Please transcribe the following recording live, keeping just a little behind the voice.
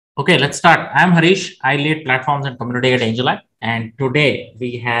Okay, let's start. I'm Harish. I lead platforms and community at AngelHack. And today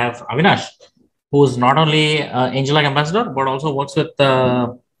we have Avinash, who's not only AngelHack ambassador, but also works with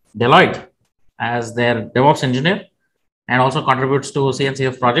Deloitte as their DevOps engineer and also contributes to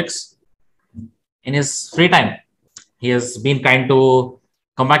CNCF projects in his free time. He has been kind to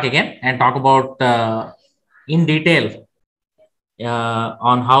come back again and talk about in detail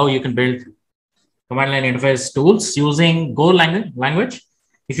on how you can build command line interface tools using Go language.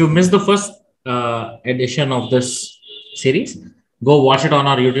 If you missed the first edition of this series, go watch it on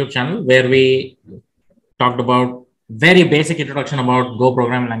our YouTube channel where we talked about very basic introduction about Go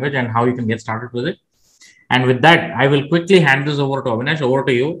programming language and how you can get started with it. And with that, I will quickly hand this over to Avinash. Over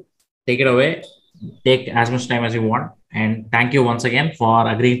to you. Take it away. Take as much time as you want. And thank you once again for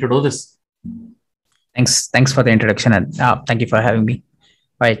agreeing to do this. Thanks for the introduction, and thank you for having me.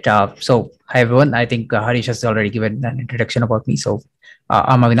 Right. So, hi everyone. I think Harish has already given an introduction about me. So,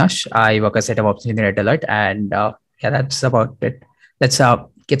 I'm Avinash. I work as a DevOps engineer at Deloitte, and yeah, that's about it. Let's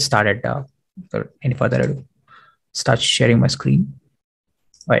get started. Without any further ado, start sharing my screen.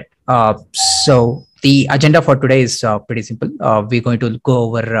 Right. So the agenda for today is pretty simple. We're going to go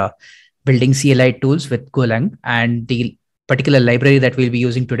over building CLI tools with Golang, and the particular library that we'll be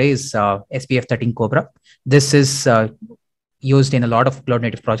using today is SPF13 Cobra. This is used in a lot of cloud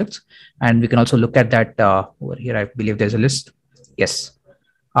native projects, and we can also look at that over here. I believe there's a list. Yes.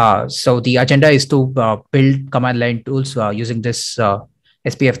 So the agenda is to build command line tools using this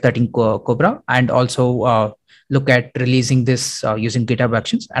SPF13 Cobra, and also look at releasing this using GitHub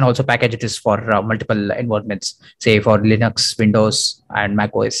Actions, and also package this for multiple environments, say for Linux, Windows, and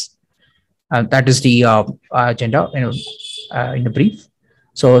Mac OS. That is the agenda in a brief.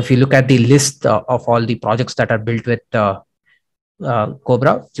 So if you look at the list of all the projects that are built with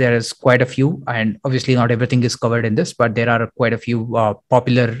Cobra, there is quite a few, and obviously not everything is covered in this, but there are quite a few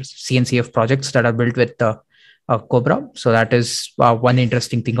popular CNCF projects that are built with Cobra. So that is one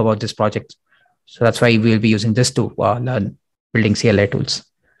interesting thing about this project. So that's why we'll be using this to learn building CLI tools.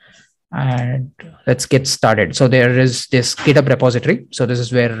 And let's get started. So there is this GitHub repository. So this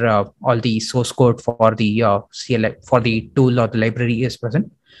is where all the source code for the CLI, for the tool or the library is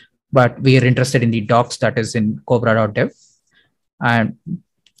present. But we are interested in the docs that is in cobra.dev. And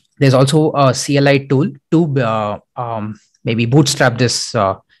there's also a CLI tool to maybe bootstrap this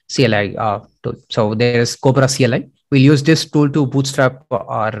CLI tool. So there's Cobra CLI. We'll use this tool to bootstrap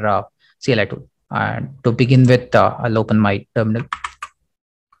our CLI tool. And to begin with, I'll open my terminal.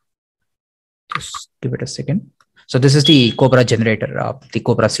 Just give it a second. So this is the Cobra generator, the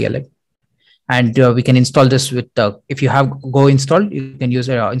Cobra CLI. And we can install this with, if you have Go installed, you can use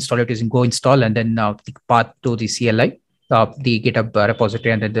install it using Go install, and then the path to the CLI, the GitHub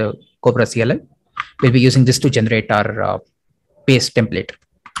repository, and then the Cobra CLI. We'll be using this to generate our base template.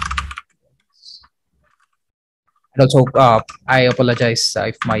 And also, I apologize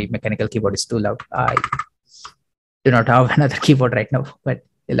if my mechanical keyboard is too loud. I do not have another keyboard right now, but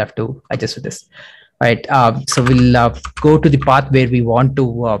you'll have to adjust with this. All right. So we'll go to the path where we want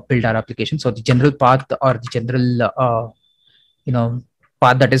to build our application. So the general path, or the general,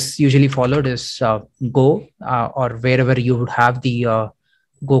 path that is usually followed is Go, or wherever you would have the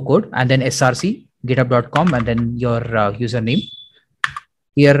Go code, and then src github.com, and then your username.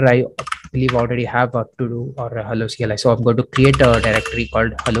 Here I believe I already have a to do or a hello CLI. So I'm going to create a directory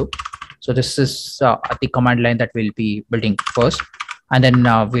called hello. So this is the command line that we'll be building first, and then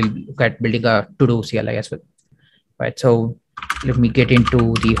we'll look at building a to do CLI as well. Right. So let me get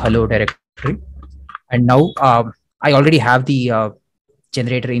into the hello directory, and now I already have the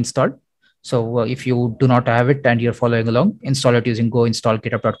generator installed. So if you do not have it and you're following along, install it using go install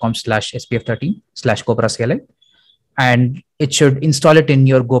github.com/spf13/cobra CLI. And it should install it in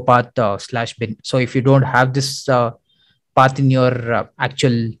your go path /bin. So if you don't have this path in your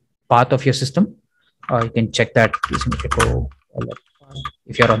actual path of your system, you can check that using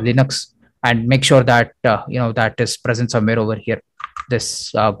if you're on Linux, and make sure that that is present somewhere over here,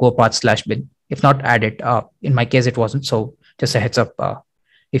 this go path /bin. If not, add it. In my case, it wasn't. So just a heads up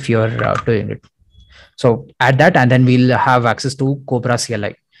if you're doing it. So add that, and then we'll have access to Cobra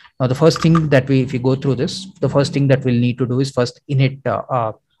CLI. Now, the first thing that if you go through this, the first thing that we'll need to do is first init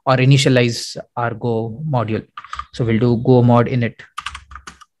or initialize our Go module. So we'll do go mod init.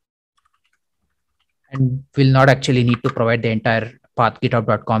 And we'll not actually need to provide the entire path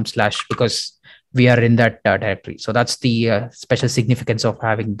github.com/ because we are in that directory. So that's the special significance of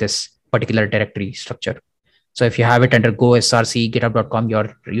having this particular directory structure. So if you have it under go src github.com,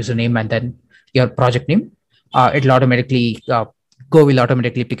 your username and then your project name, it'll automatically Go will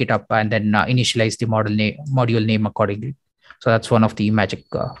automatically pick it up and then initialize the module name accordingly. So that's one of the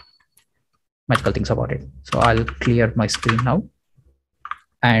magical things about it. So I'll clear my screen now.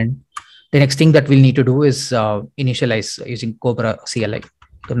 And the next thing that we'll need to do is initialize using Cobra CLI.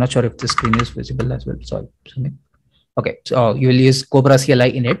 I'm not sure if the screen is visible as well. So okay, so you will use Cobra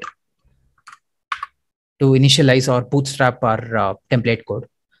CLI init to initialize or bootstrap our template code.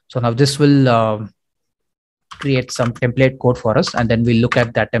 So now this will create some template code for us, and then we'll look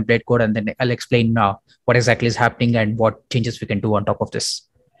at that template code, and then I'll explain what exactly is happening and what changes we can do on top of this.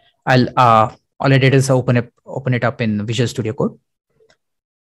 I'll all I did is open it up in Visual Studio Code.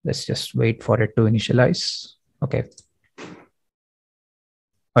 Let's just wait for it to initialize. Okay.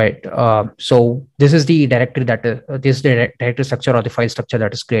 All right. So this is the directory that this is the directory structure or the file structure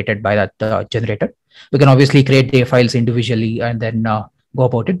that is created by that generator. We can obviously create the files individually and then go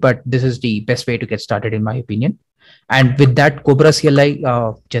about it, but this is the best way to get started, in my opinion. And with that Cobra CLI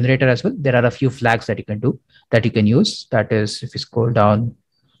generator as well, there are a few flags that you can do, that you can use. That is, if you scroll down,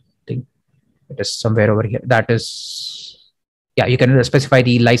 I think it is somewhere over here. That is, yeah, you can specify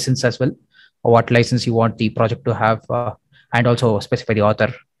the license as well, or what license you want the project to have, and also specify the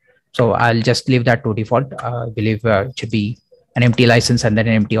author. So I'll just leave that to default. I believe it should be an empty license and then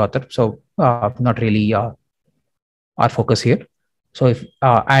an empty author. So not really our focus here. So if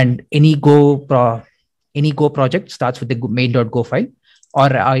and any Go project starts with the main.go file, or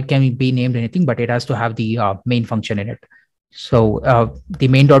it can be named anything, but it has to have the main function in it. So the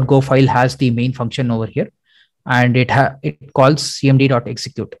main.go file has the main function over here, and it calls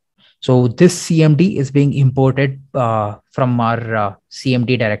cmd.execute. So this CMD is being imported from our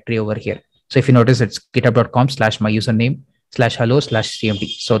CMD directory over here. So if you notice, it's github.com/myusername/hello/cmd.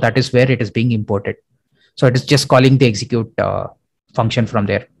 So that is where it is being imported. So it is just calling the execute function from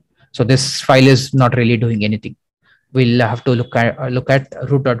there. So this file is not really doing anything. We'll have to look at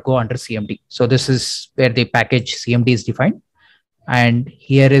root.go under CMD. So this is where the package CMD is defined. And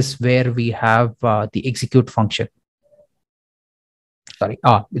here is where we have the execute function. Sorry,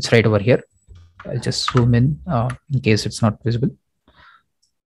 it's right over here. I'll just zoom in case it's not visible.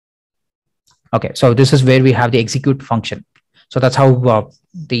 Okay, so this is where we have the execute function. So that's how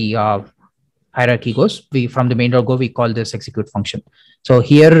the hierarchy goes. From the main.go, we call this execute function. So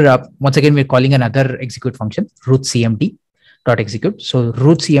here, once again, we're calling another execute function, root cmd.execute. So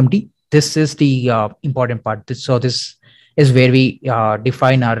root cmd, this is the important part. So this is where we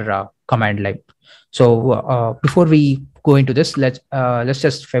define our command line. So before we go into this, let's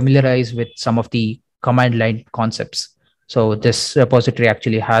just familiarize with some of the command line concepts. So this repository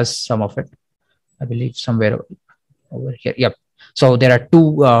actually has some of it, I believe, somewhere over here. Yep. So there are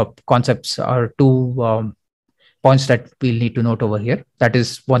two concepts or two points that we'll need to note over here. That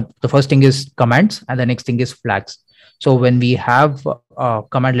is the first thing is commands, and the next thing is flags. So when we have a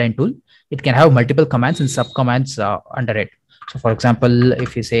command line tool, it can have multiple commands and subcommands under it. So for example,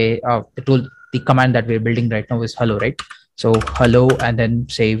 if you say the command that we're building right now is hello, right? So hello, and then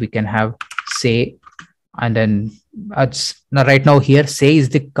say we can have say, and then now right now here say is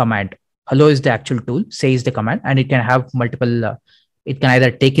the command. Hello is the actual tool, say is the command, and it can have multiple, it can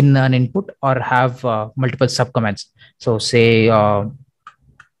either take in an input or have multiple subcommands. So say,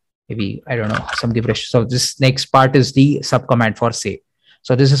 maybe, I don't know, some gibberish. So this next part is the subcommand for say.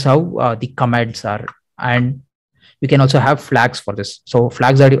 So this is how the commands are. And we can also have flags for this. So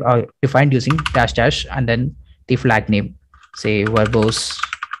flags are defined using -- and then the flag name, say verbose.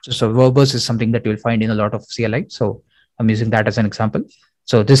 So verbose is something that you'll find in a lot of CLI. So I'm using that as an example.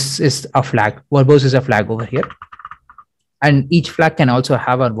 So this is a flag. Verbose is a flag over here. And each flag can also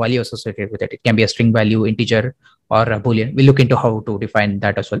have a value associated with it. It can be a string value, integer, or a Boolean. We'll look into how to define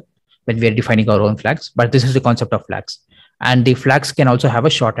that as well when we're defining our own flags. But this is the concept of flags. And the flags can also have a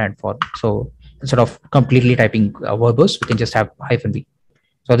shorthand form. So instead of completely typing verbose, we can just have -v.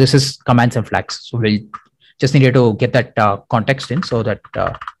 So this is commands and flags. So we'll just need to get that context in, so that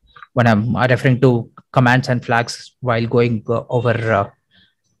when I'm referring to commands and flags while going over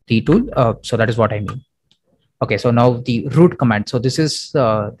the tool, so that is what I mean. Okay, so now the root command. So this is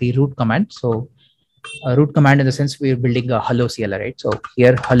the root command. So a root command in the sense we're building a hello CLI, right? So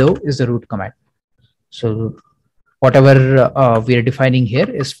here hello is the root command. So whatever we are defining here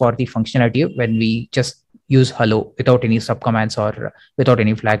is for the functionality when we just use hello without any subcommands or without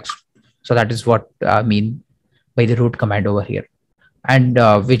any flags. So that is what I mean by the root command over here. And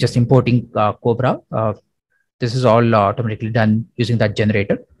we're just importing Cobra. This is all automatically done using that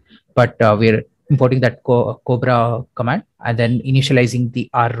generator, but we're importing that Cobra command and then initializing the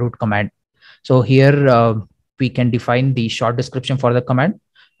R root command. So here we can define the short description for the command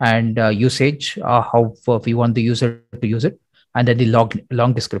and usage, how we want the user to use it, and then the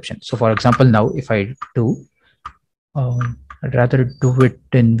long description. So for example, now if I do I'd rather do it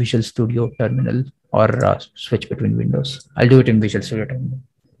in Visual Studio Terminal or switch between windows. I'll do it in Visual Studio Terminal.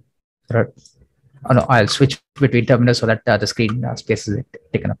 Right. Oh, no, I'll switch between terminals so that the screen space is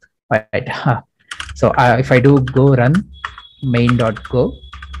taken up. Right. So if I do go run main.go,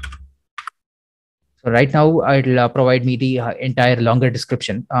 so right now it'll provide me the entire longer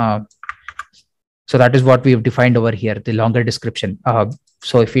description. So that is what we've defined over here, the longer description.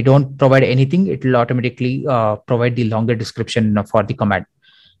 So if we don't provide anything, it will automatically provide the longer description for the command.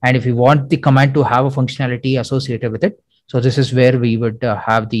 And if we want the command to have a functionality associated with it, so this is where we would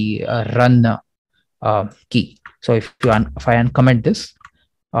have the run key. So if I uncomment this,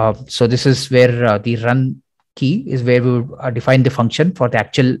 so this is where the run key is where we would define the function for the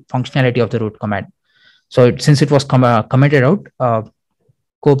actual functionality of the root command. So since it was commented out,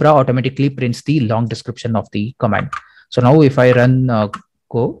 Cobra automatically prints the long description of the command. So now if I run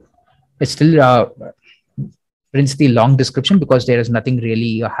go, it still prints the long description because there is nothing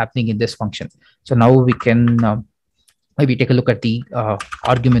really happening in this function. So now we can maybe take a look at the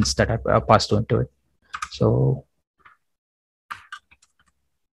arguments that are passed into it. So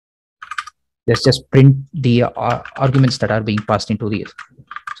let's just print the arguments that are being passed into these.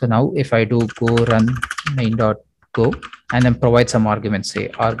 So now if I do go run main.go and then provide some arguments, say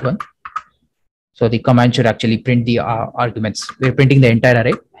arg1. So the command should actually print the arguments. We're printing the entire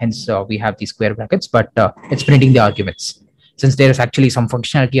array, hence we have these square brackets, but it's printing the arguments. Since there is actually some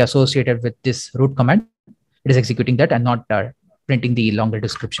functionality associated with this root command, it is executing that and not printing the longer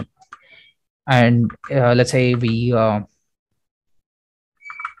description. And let's say we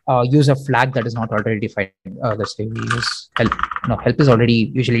use a flag that is not already defined. Let's say we use help. No, help is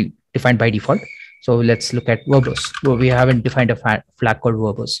already usually defined by default. So let's look at verbose. Well, we haven't defined a flag called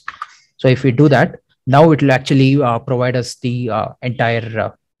verbose. So if we do that, now it will actually provide us the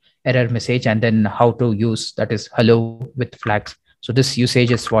entire error message and then how to use, that is hello with flags. So this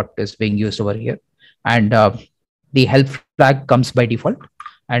usage is what is being used over here. And the help flag comes by default.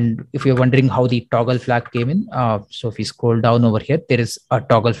 And if you're wondering how the toggle flag came in, so if we scroll down over here, there is a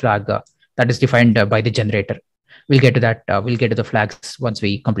toggle flag that is defined by the generator. We'll get to that. We'll get to the flags once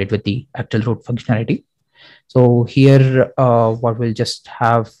we complete with the actual root functionality. So here, what we'll just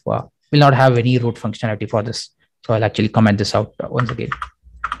have, we'll not have any root functionality for this. So I'll actually comment this out once again.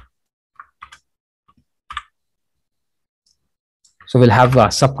 So we'll have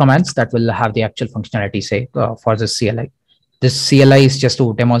subcommands that will have the actual functionality, say for the CLI. This CLI is just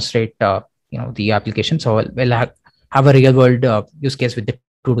to demonstrate, the application. So we'll have a real world use case with the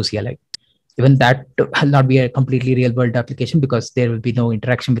to-do CLI. Even that will not be a completely real world application because there will be no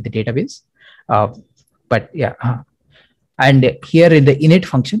interaction with the database. But yeah, and here in the init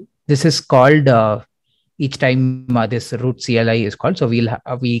function, this is called each time this root CLI is called. So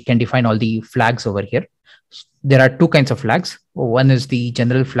we can define all the flags over here. There are two kinds of flags. One is the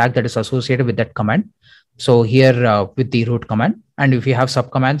general flag that is associated with that command. So here with the root command, and if you have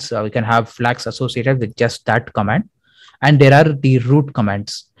subcommands, we can have flags associated with just that command. And there are the root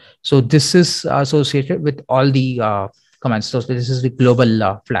commands. So this is associated with all the commands. So this is the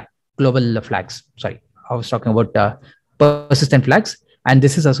global flags. Sorry, I was talking about persistent flags, and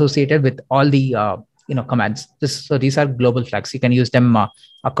this is associated with all the commands. So these are global flags. You can use them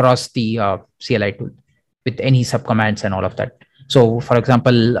across the CLI tool with any subcommands and all of that. So for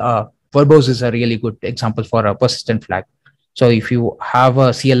example, verbose is a really good example for a persistent flag. So if you have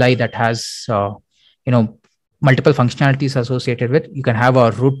a CLI that has multiple functionalities associated with, you can have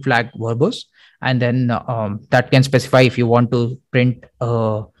a root flag verbose, and then that can specify if you want to print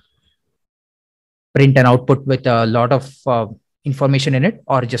an output with a lot of information in it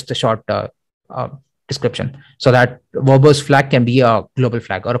or just a short description. So that verbose flag can be a global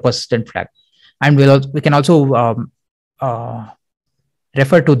flag or a persistent flag. And we can also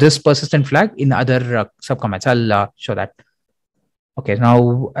refer to this persistent flag in other subcommands. I'll show that. Okay,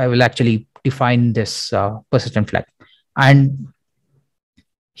 now I will actually define this persistent flag. And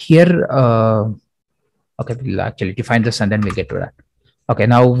here, okay, we'll actually define this and then we'll get to that. Okay,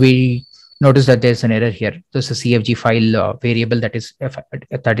 now we notice that there's an error here. There's a CFG file variable that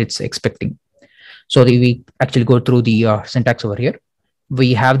it's expecting. So we actually go through the syntax over here.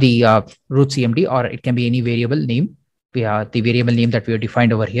 We have the root CMD, or it can be any variable name. We have the variable name that we have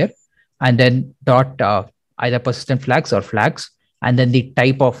defined over here, and then dot either persistent flags or flags, and then the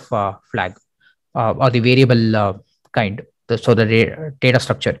type of flag or the variable kind. So the data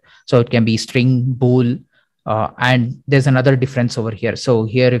structure. So it can be string, bool, and there's another difference over here. So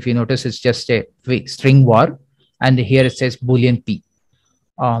here, if you notice, it's just a string var, and here it says Boolean P.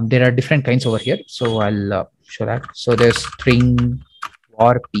 There are different kinds over here. So I'll show that. So there's string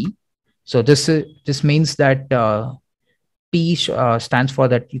var P. So this means that P stands for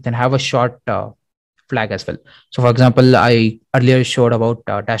that you can have a short flag as well. So for example, I earlier showed about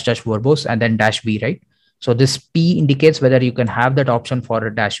dash dash verbose and then dash B, right? So this P indicates whether you can have that option for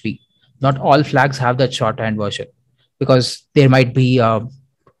a dash B. Not all flags have that shorthand version because there might be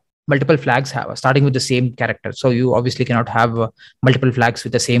multiple flags starting with the same character. So you obviously cannot have multiple flags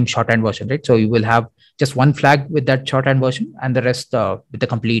with the same shorthand version, right? So you will have just one flag with that shorthand version and the rest with the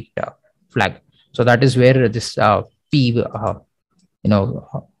complete flag. So that is where this P,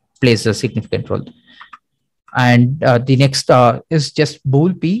 plays a significant role. And the next is just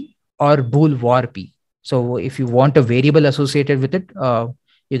bool P or bool var P. So if you want a variable associated with it,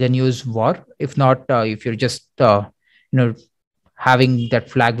 you can use var. If not, if you're just having that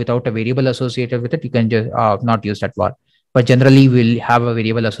flag without a variable associated with it, you can just not use that var. But generally, we'll have a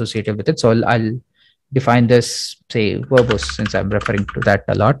variable associated with it. So I'll define this, say, verbose, since I'm referring to that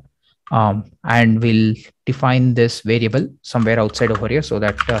a lot. And we'll define this variable somewhere outside over here so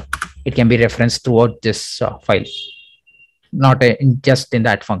that it can be referenced throughout this file, not just in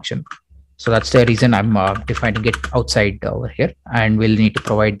that function. So that's the reason I'm defining it outside over here, and we'll need to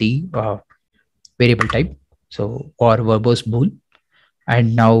provide the variable type. So or verbose bool.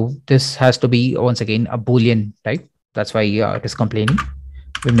 And now this has to be once again a Boolean type. That's why it is complaining.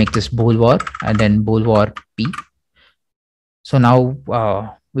 We'll make this bool var and then bool var P. So now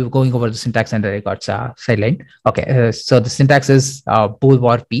we were going over the syntax and I got sidelined. Okay, so the syntax is bool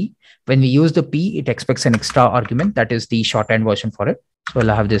var P. When we use the P, it expects an extra argument that is the shorthand version for it. So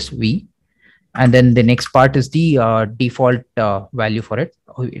we'll have this V. And then the next part is the default value for it.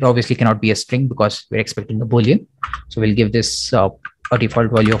 It obviously cannot be a string because we're expecting a Boolean. So we'll give this a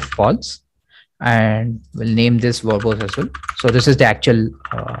default value of false. And we'll name this verbose as well. So this is the actual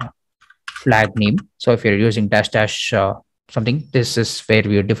flag name. So if you're using dash dash something, this is where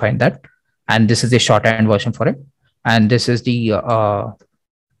we would define that. And this is the shorthand version for it. And this is the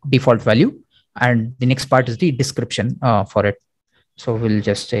default value. And the next part is the description for it. So we'll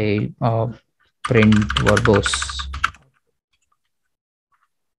just say print verbose.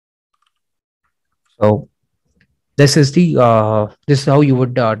 So this is the this is how you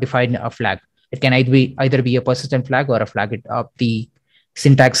would define a flag. It can either be a persistent flag or a flag. The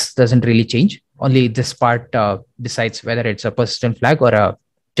syntax doesn't really change. Only this part decides whether it's a persistent flag or a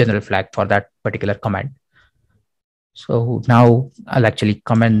general flag for that particular command. So now I'll actually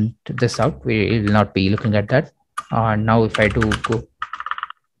comment this out. We will not be looking at that. Now if I do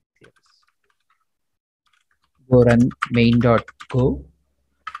go run main.go,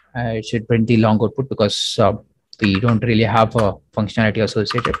 it should print the long output because we don't really have a functionality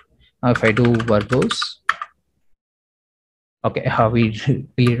associated. Now if I do verbose, okay, we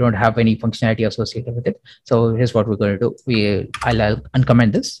really don't have any functionality associated with it. So here's what we're going to do. I'll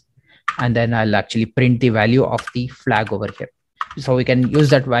uncomment this, and then I'll actually print the value of the flag over here. So we can use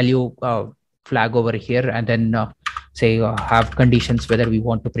that value flag over here and then say have conditions whether we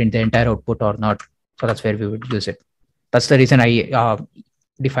want to print the entire output or not. So that's where we would use it. That's the reason I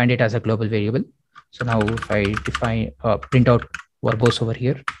defined it as a global variable. So now if I define print out verbose over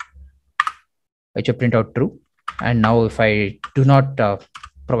here, it should print out true. And now if I do not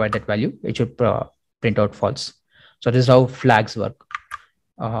provide that value, it should print out false. So this is how flags work.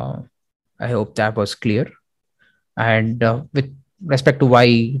 I hope that was clear. And with respect to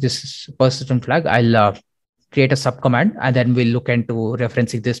why this is persistent flag, I'll create a subcommand and then we'll look into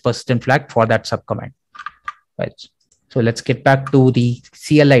referencing this persistent flag for that subcommand. Right. So let's get back to the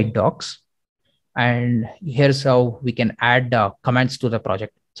CLI docs. And here's how we can add commands to the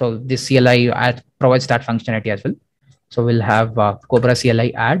project. So this CLI provides that functionality as well. So we'll have cobra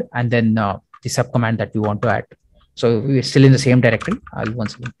CLI add and then the subcommand that we want to add. So we're still in the same directory. I'll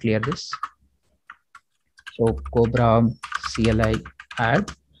once again clear this. So cobra CLI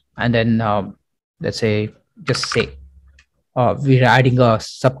add, and then let's say just say we're adding a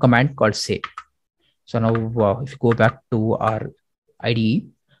subcommand called say. So now if you go back to our IDE,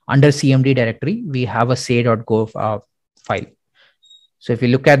 under CMD directory, we have a say.go file. So if you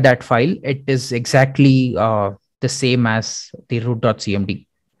look at that file, it is exactly the same as the root.cmd.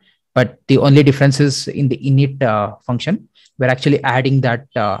 But the only difference is in the init function, we're actually adding that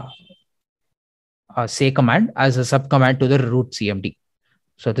say command as a subcommand to the root CMD.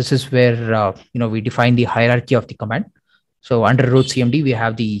 So this is where we define the hierarchy of the command. So under root CMD, we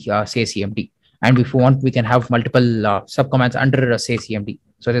have the say CMD. And if we want, we can have multiple subcommands under say CMD.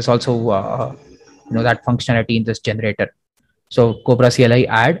 So there's also that functionality in this generator. So cobra CLI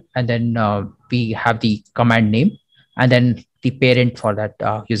add, and then we have the command name, and then the parent for that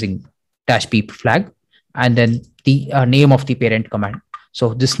using -p flag, and then the name of the parent command.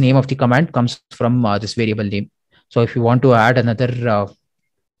 So this name of the command comes from this variable name. So if you want to add another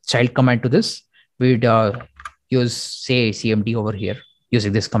child command to this, we'd use say cmd over here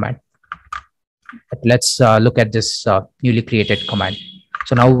using this command. But let's look at this newly created command.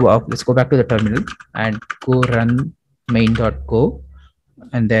 So now let's go back to the terminal and go run main.go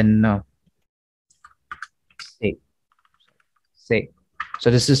and then say.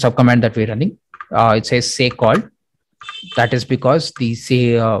 So this is sub command that we're running. It says say called. That is because the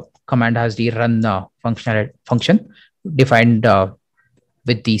say command has the run function defined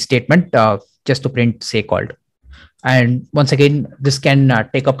with the statement just to print say called. And once again, this can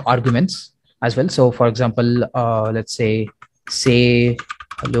take up arguments as well. So for example, let's say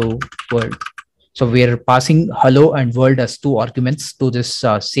hello world. So we're passing hello and world as two arguments to this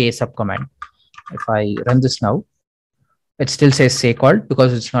say sub command. If I run this now, it still says say called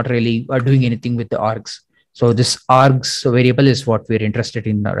because it's not really doing anything with the args. So this args variable is what we're interested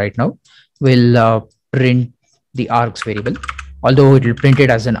in right now. We'll print the args variable, although it will print it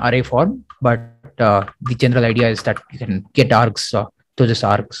as an array form, but the general idea is that you can get args to this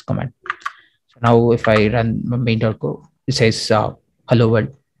args command. So now if I run main.go, it says hello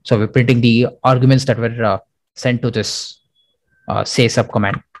world. So we're printing the arguments that were sent to this say sub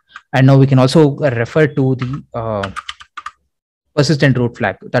command. And now we can also refer to the persistent root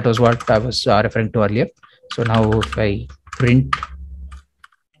flag. That was what I was referring to earlier. So now if I print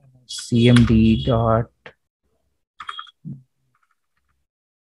cmd dot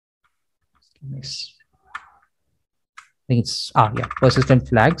I think it's persistent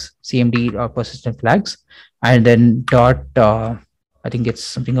flags, cmd persistent flags, and then dot I think it's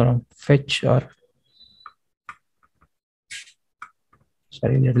something around fetch or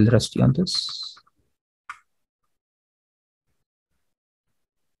sorry, a little rusty on this.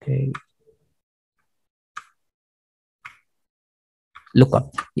 Okay.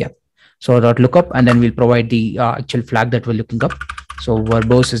 Lookup, yeah. So dot lookup, and then we'll provide the actual flag that we're looking up. So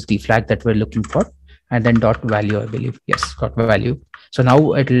verbose is the flag that we're looking for, and then dot value, I believe. Yes, dot value. So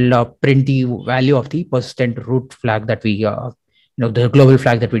now it'll print the value of the persistent root flag that we, the global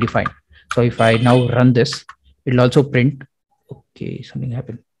flag that we define. So if I now run this, it'll also print. Okay, something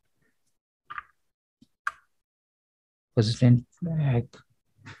happened. Persistent flag.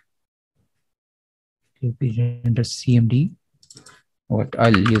 It'll be under cmd. What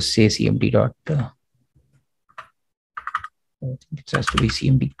I'll use say cmd dot. I think it has to be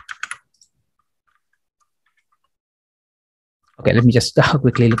cmd. Okay, let me just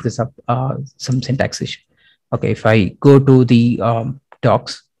quickly look this up. Some syntax issue. Okay, if I go to the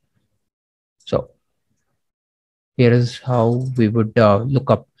docs, so here is how we would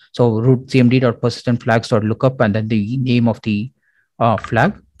look up. So root cmd.persistent flags.lookup and then the name of the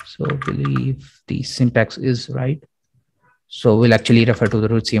flag. So I believe the syntax is right. So we'll actually refer to the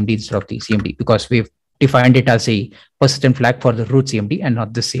root cmd instead of the cmd because we've defined it as a persistent flag for the root cmd and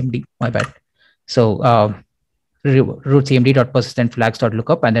not the cmd. My bad. So root cmd.persistent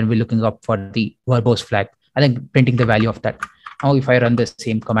flags.lookup and then we're looking up for the verbose flag and then printing the value of that. Now if I run the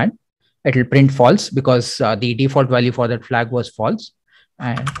same command, it will print false because the default value for that flag was false.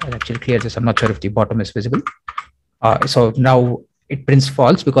 And I'll actually clear this. I'm not sure if the bottom is visible. So now it prints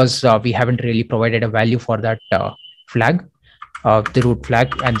false because we haven't really provided a value for that flag, the root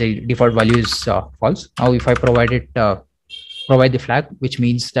flag, and the default value is false. Now if I provide the flag, which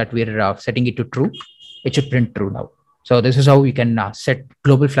means that we're setting it to true, it should print true now. So this is how we can set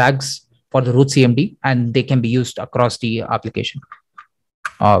global flags for the root CMD, and they can be used across the application.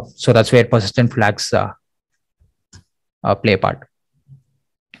 So that's where persistent flags play a part.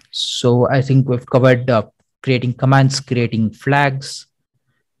 So I think we've covered creating commands, creating flags.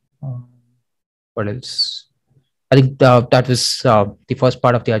 What else? I think that was the first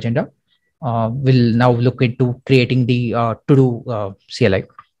part of the agenda. We'll now look into creating the to-do CLI.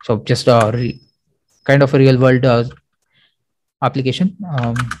 So just kind of a real world application,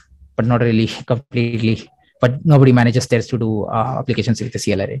 but not really completely. But nobody manages their to-do applications with the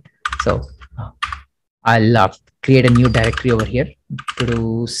CLI, right? So I'll create a new directory over here,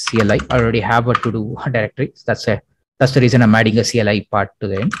 to-do CLI. I already have a to-do directory. So that's the reason I'm adding a CLI part to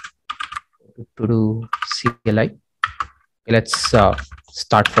the end. To-do CLI. Let's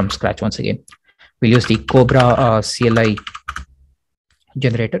start from scratch once again. We'll use the Cobra CLI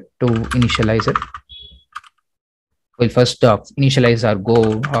generator to initialize it. We'll first initialize our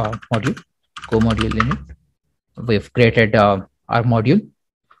Go module in it. We've created our module.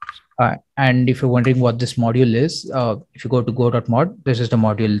 And if you're wondering what this module is, if you go to go.mod, this is the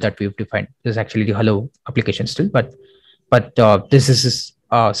module that we've defined. This is actually the hello application still, but this is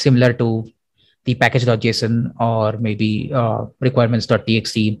similar to the package.json or maybe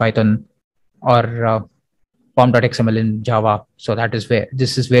requirements.txt in Python or form.xml in Java. So that is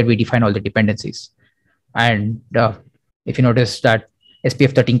where we define all the dependencies. And if you notice that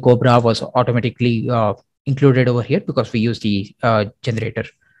SPF 13 Cobra was automatically included over here because we use the generator.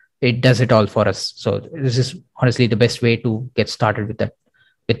 It does it all for us. So this is honestly the best way to get started with that,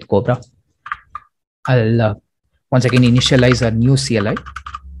 with Cobra. I'll once again initialize a new CLI,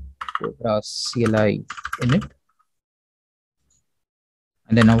 Cobra CLI init.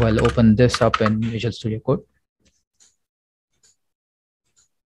 And then now I'll open this up in Visual Studio Code.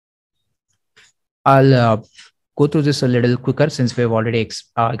 I'll go through this a little quicker since we've already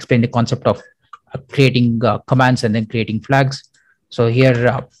explained the concept of creating commands and then creating flags. So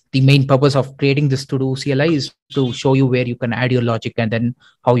here, the main purpose of creating this to-do CLI is to show you where you can add your logic and then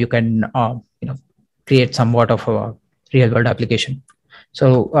how you can create somewhat of a real-world application.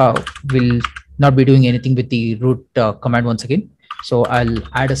 So we'll not be doing anything with the root command once again. So I'll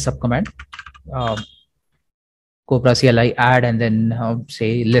add a subcommand, Cobra CLI add, and then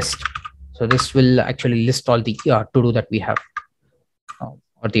say list. So this will actually list all the to-do that we have, or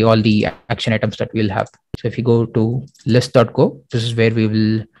all the action items that we'll have. So if you go to list.go, this is where we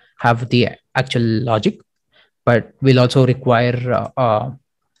will have the actual logic, but we'll also require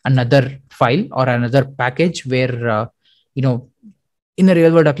another file or another package where, in a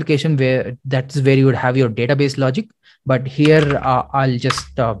real world application where that's where you would have your database logic. But here I'll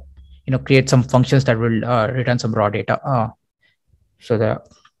just, create some functions that will return some raw data. So that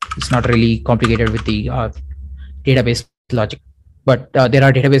it's not really complicated with the database logic. But there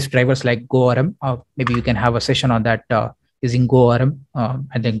are database drivers like GoRM. Maybe you can have a session on that using GoRM,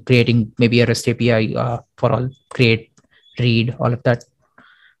 and then creating maybe a REST API for all create, read, all of that.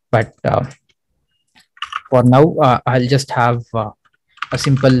 But for now, I'll just have a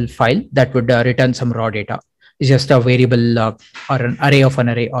simple file that would return some raw data. It's just a variable or an array of an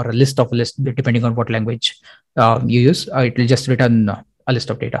array or a list of a list, depending on what language you use. It will just return a list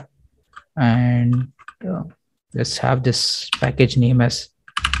of data. And let's have this package name as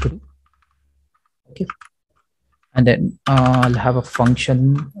to. Okay. And then I'll have a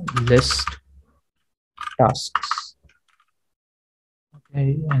function list tasks.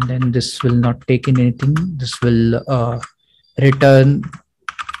 Okay, and then this will not take in anything. This will return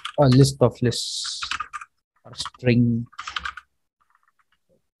a list of lists or string.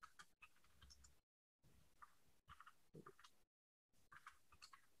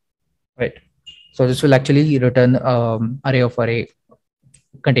 Right. So this will actually return array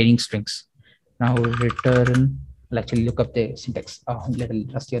containing strings. Now return. I'll actually look up the syntax. A little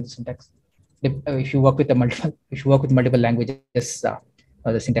rusty on the syntax. If you work with multiple languages,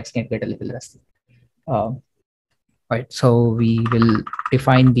 the syntax can get a little rusty. Right. So we will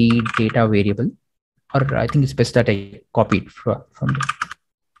define the data variable, or I think it's best that I copy it from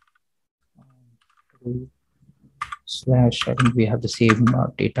the slash. I think we have the same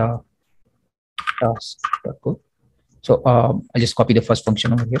data task.go. So I'll just copy the first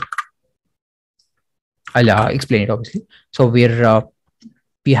function over here. I'll explain it obviously. So we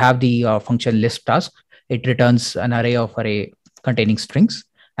have the function list task. It returns an array containing strings,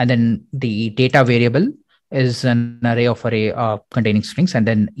 and then the data variable is an array containing strings, and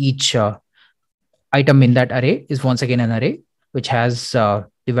then each item in that array is once again an array which has the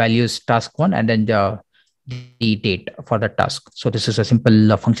values task1 and then the date for the task. So this is a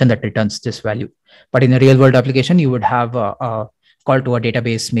simple function that returns this value. But in a real world application, you would have a call to a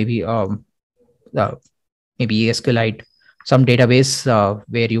database, maybe SQLite, some database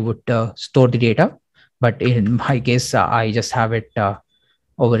where you would store the data. But in my case, I just have it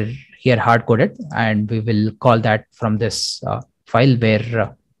over here hard coded, and we will call that from this file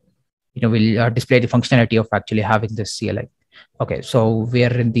where we'll display the functionality of actually having this CLI. Okay, so we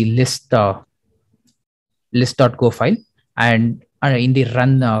are in the list.go file, and in the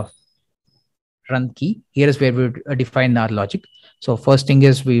run key, here is where we define our logic. So first thing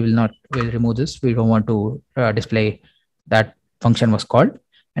is we'll remove this. We don't want to display that function was called,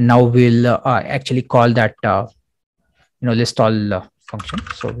 and now we'll actually call that list all function.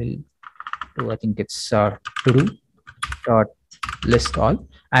 So we'll do, I think it's to do dot list all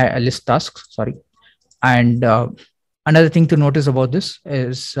list tasks. Sorry, and another thing to notice about this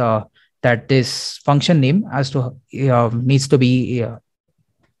is that this function name has to needs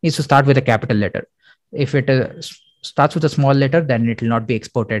to start with a capital letter. If it starts with a small letter, then it will not be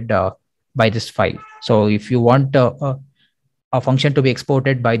exported by this file. So if you want a function to be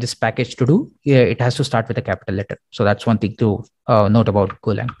exported by this package to do, it has to start with a capital letter. So that's one thing to note about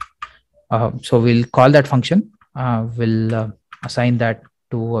Golang. So we'll call that function. We'll assign that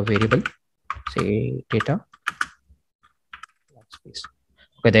to a variable, say data.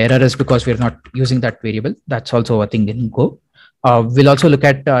 Okay, the error is because we're not using that variable. That's also a thing in Go. We'll also look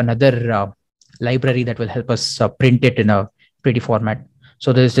at another library that will help us print it in a pretty format.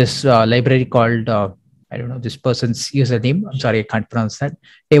 So there's this library called, I don't know, this person's username. I'm sorry, I can't pronounce that.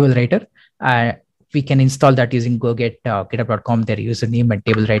 Table writer. We can install that using go get github.com, their username and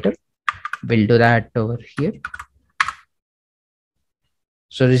table writer. We'll do that over here.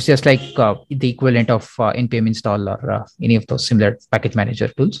 So it's just like the equivalent of npm install or any of those similar package manager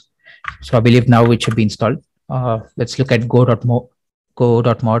tools. So I believe now it should be installed. Let's look at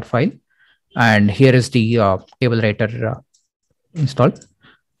go.mod file. And here is the table writer installed.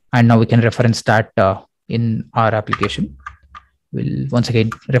 And now we can reference that in our application. We'll once again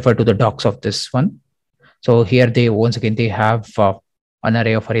refer to the docs of this one. So here they have an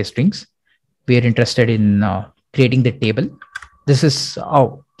array of array strings. We are interested in creating the table. This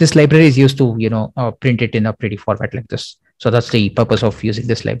library is used to print it in a pretty format like this. So that's the purpose of using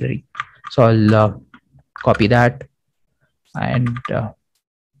this library. So I'll copy that, and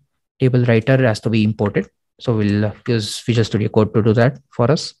table writer has to be imported. So we'll use Visual Studio Code to do that for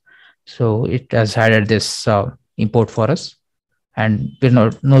us. So it has added this import for us, and we're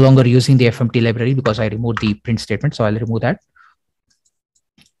no longer using the FMT library because I removed the print statement. So I'll remove that.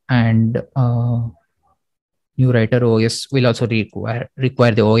 And new writer OS will also require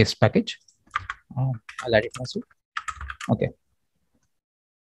the OS package. I'll add it myself. Okay.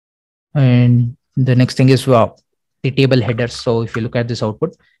 And the next thing is the table headers. So if you look at this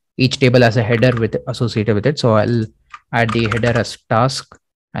output, each table has a header associated with it. So I'll add the header as task,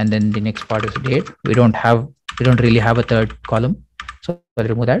 and then the next part is date. We don't really have a third column, so I'll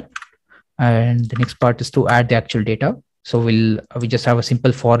remove that. And the next part is to add the actual data. So we just have a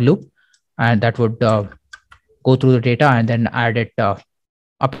simple for loop, and that would go through the data and then add it,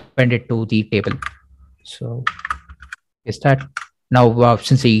 append it to the table. So is that now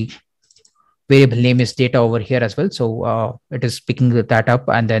since the variable name is data over here as well, so it is picking that up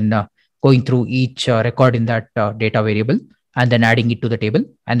and then going through each record in that data variable and then adding it to the table,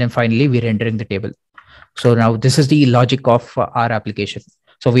 and then finally we're entering the table. So now this is the logic of our application.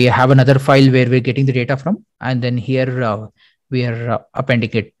 So we have another file where we're getting the data from, and then here we are appending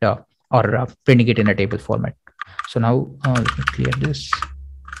it or printing it in a table format. So now let me clear this.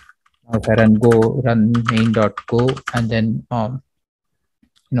 Now if I run main.go, and then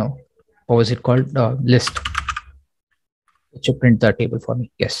what was it called? List. It should print the table for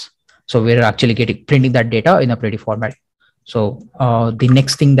me. Yes. So we're actually printing that data in a pretty format. So the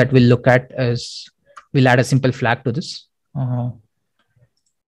next thing that we'll look at is we'll add a simple flag to this.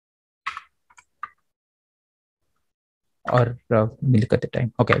 Or let me look at the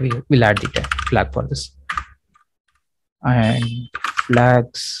time. Okay, we'll add the flag for this. And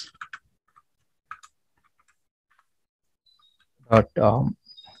flags dot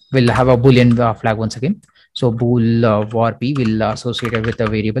we'll have a boolean flag once again. So bool var p will associate it with a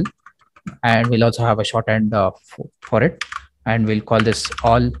variable, and we'll also have a shorthand for it, and we'll call this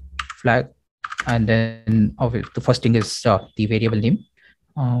all flag. And then the first thing is the variable name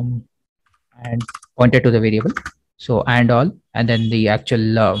and pointed to the variable. So and all, and then the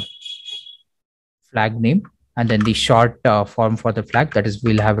actual flag name, and then the short form for the flag, that is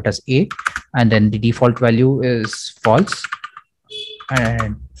we'll have it as a, and then the default value is false,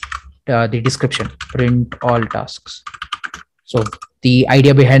 and the description, print all tasks. So the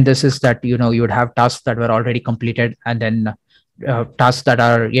idea behind this is that you would have tasks that were already completed, and then tasks that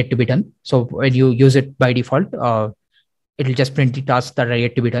are yet to be done. So when you use it by default, it'll just print the tasks that are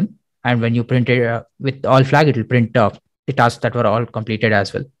yet to be done. And when you print it with all flag, it will print the tasks that were all completed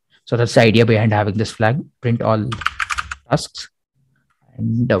as well. So that's the idea behind having this flag, print all tasks.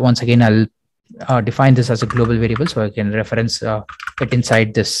 And once again, I'll define this as a global variable, so I can reference it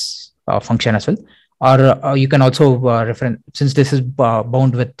inside this function as well. Or you can also reference, since this is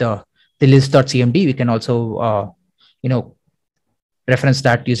bound with the list.cmd, we can also reference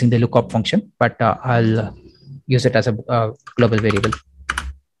that using the lookup function, but I'll use it as a global variable.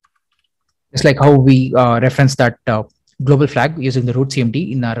 It's like how we reference that global flag using the root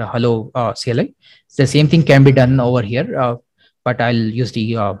cmd in our hello CLI. The same thing can be done over here, but I'll use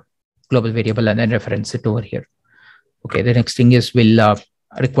the global variable and then reference it over here. Okay, the next thing is we'll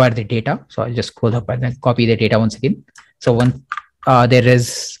require the data. So I'll just scroll up and then copy the data once again. So there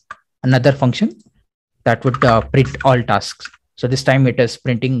is another function that would print all tasks. So this time it is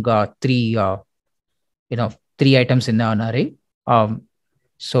printing three items in an array.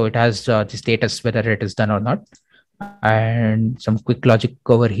 So it has the status whether it is done or not, and some quick logic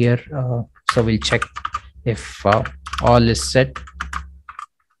over here. So we'll check if all is set.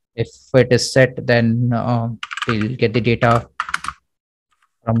 If it is set, then we'll get the data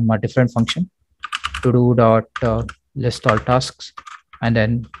from a different function, to do dot list all tasks, and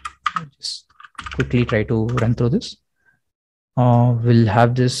then just quickly try to run through this. We'll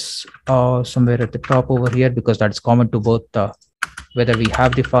have this somewhere at the top over here, because that's common to both. Whether we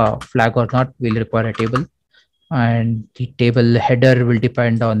have the flag or not, we'll require a table, and the table header will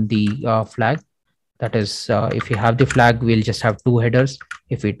depend on the flag. That is, if you have the flag, we'll just have 2 headers.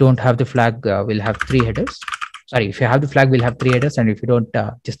 If we don't have the flag, we'll have 3 headers. Sorry, if you have the flag, we'll have 3 headers, and if you don't,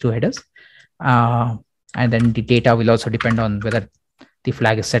 just 2 headers. And then the data will also depend on whether the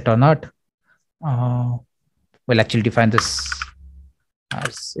flag is set or not. We'll actually define this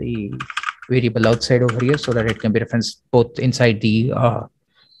as a variable outside over here, so that it can be referenced both inside the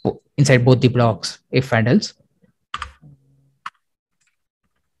inside both the blocks, if and else.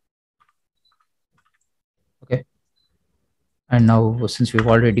 Okay. And now, since we've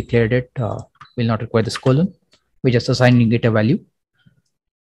already declared it, we'll not require this colon. We're just assigning it a value.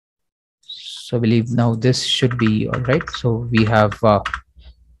 So I believe now this should be all right. So we have,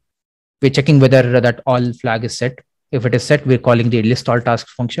 we're checking whether that all flag is set. If it is set, we're calling the list all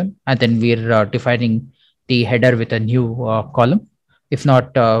tasks function, and then we're defining the header with a new column. If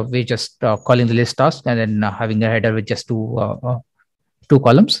not, we're just calling the list task and then having a header with just two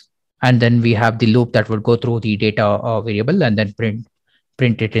columns. And then we have the loop that will go through the data variable and then print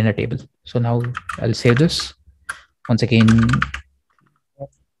it in a table. So now I'll save this once again.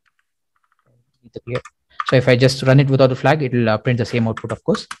 So if I just run it without the flag, it will print the same output, of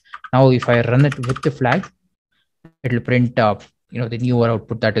course. Now, if I run it with the flag, it will print the newer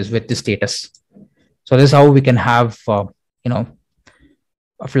output that is with the status. So this is how we can have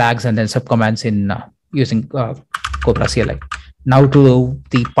flags and then subcommands in using Cobra CLI. Now to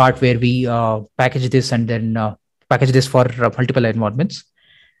the part where we package this and then package this for multiple environments.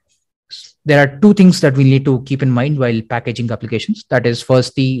 There are 2 things that we need to keep in mind while packaging applications. That is,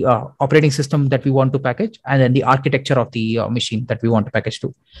 first, the operating system that we want to package, and then the architecture of the machine that we want to package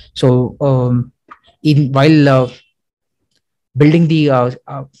to. So while building the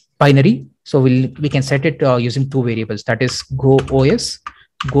binary, so we can set it using 2 variables. That is GoOS.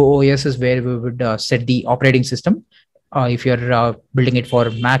 GoOS is where we would set the operating system. If you're building it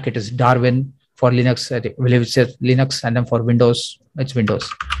for Mac, it is Darwin. For Linux, it's Linux, and then for Windows, it's Windows.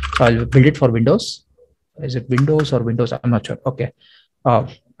 So I'll build it for Windows. Is it Windows or Windows? I'm not sure. Okay.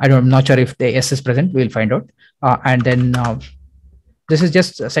 I'm not sure if the S is present. We'll find out. And then this is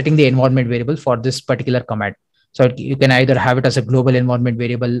just setting the environment variable for this particular command. So you can either have it as a global environment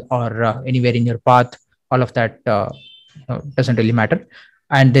variable or anywhere in your path. All of that doesn't really matter.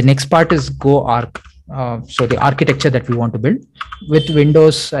 And the next part is GoArch. So the architecture that we want to build with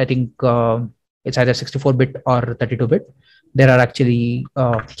Windows, I think it's either 64-bit or 32-bit. There are actually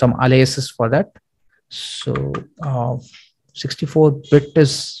some aliases for that. So 64-bit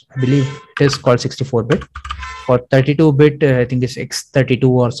is, I believe it is called 64-bit. For 32-bit, I think it's X32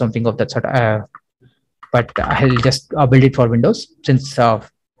 or something of that sort. But I'll just build it for Windows, since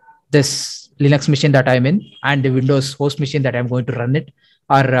this Linux machine that I'm in and the Windows host machine that I'm going to run it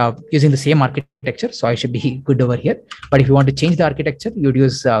are using the same architecture. So I should be good over here. But if you want to change the architecture, you'd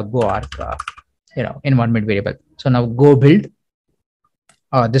use GoArch, environment variable. So now go build.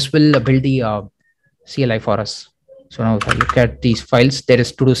 This will build the CLI for us. So now if I look at these files, there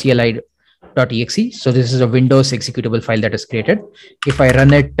is to-do CLI.exe. So this is a Windows executable file that is created. If I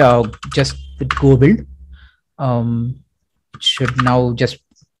run it just with go build, it should now just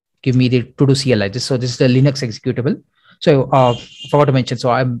give me the to-do CLI. So this is the Linux executable. So forgot to mention, so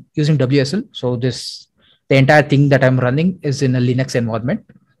I'm using WSL. So the entire thing that I'm running is in a Linux environment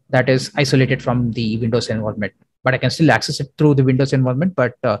that is isolated from the Windows environment. But I can still access it through the Windows environment,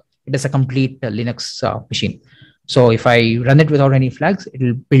 but it is a complete Linux machine. So if I run it without any flags, it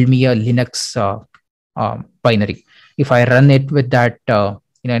will build me a Linux binary. If I run it with that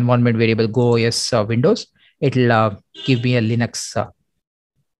environment variable GoOS Windows, it will give me a Linux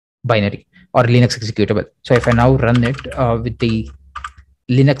binary or Linux executable. So if I now run it with the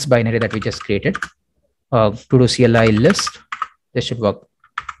Linux binary that we just created, to-do CLI list, this should work,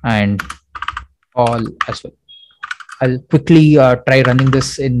 and all as well. I'll quickly try running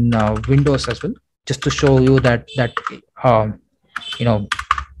this in Windows as well, just to show you that that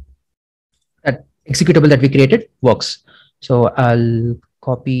executable that we created works. So I'll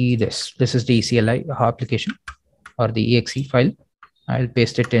copy this. This is the CLI application or the exe file. I'll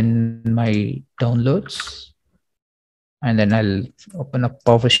paste it in my downloads, and then I'll open up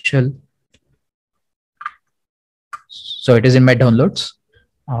PowerShell. So it is in my downloads.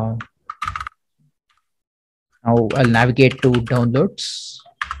 Now I'll navigate to downloads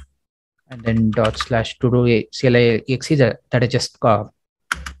and then /to-do CLI exe that I just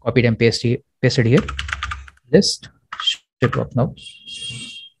copied and pasted here. List should work now.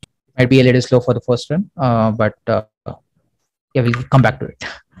 Might be a little slow for the first run, but yeah, we'll come back to it.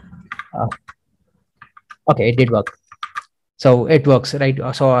 Okay, it did work. So it works, right?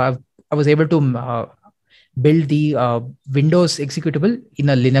 So I was able to build the Windows executable in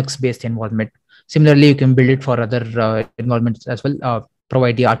a Linux-based environment. Similarly, you can build it for other environments as well.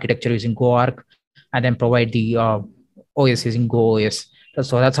 Provide the architecture using GoArch, and then provide the OS using Go OS.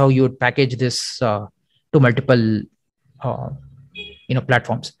 So that's how you would package this to multiple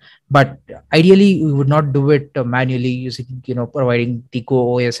platforms. But ideally, we would not do it manually using providing the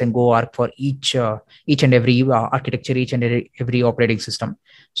Go OS and GoArch for each and every architecture, each and every operating system.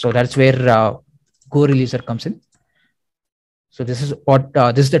 So that's where Go Releaser comes in. So this is what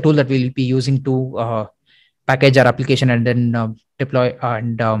this is the tool that we'll be using to package our application and then deploy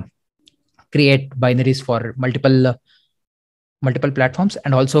and create binaries for multiple platforms,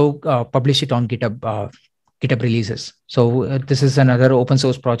 and also publish it on GitHub releases. So this is another open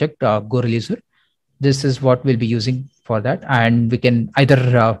source project, Go Releaser. This is what we'll be using for that, and we can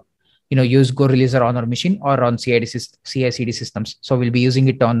either use Go Releaser on our machine or on CI/CD systems. So we'll be using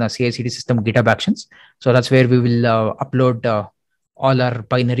it on the CI/CD system GitHub Actions. So that's where we will upload all our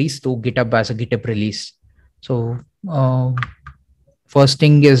binaries to GitHub as a GitHub release. So first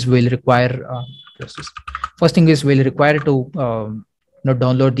thing is we'll require to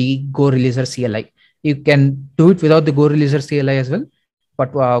download the Go Releaser CLI. You can do it without the Go Releaser CLI as well,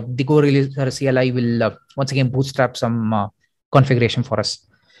 but the Go Releaser CLI will once again bootstrap some configuration for us.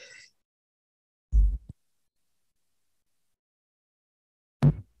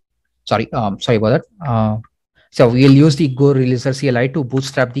 Sorry about that. So we'll use the Go Releaser CLI to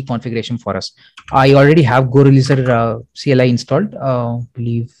bootstrap the configuration for us. I already have Go Releaser CLI installed. I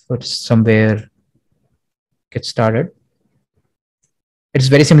believe it's somewhere. Get started. It's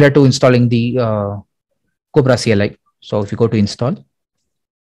very similar to installing the Cobra CLI. So if you go to install,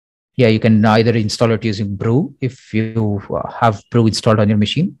 yeah, you can either install it using Brew if you have Brew installed on your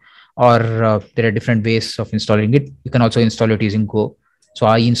machine, or there are different ways of installing it. You can also install it using Go. So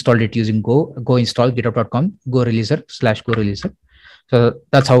I installed it using Go install github.com Go Releaser /Go Releaser. So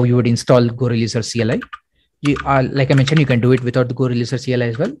that's how you would install Go Releaser CLI. Like I mentioned, you can do it without the Go Releaser CLI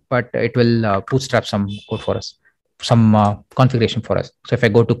as well, but it will bootstrap some code for us, some configuration for us. So if I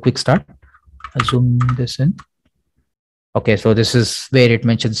go to quick start, I'll zoom this in. Okay, so this is where it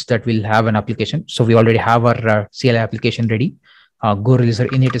mentions that we'll have an application. So we already have our CLI application ready. Go Releaser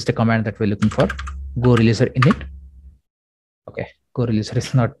init is the command that we're looking for. Go Releaser init. Okay, Go Releaser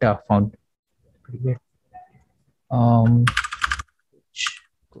is not found. Pretty weird.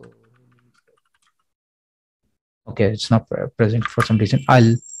 Okay, it's not present for some reason.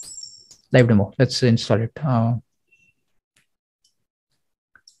 I'll live demo. Let's install it.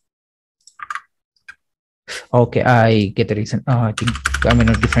 Okay, I get the reason. I think I'm in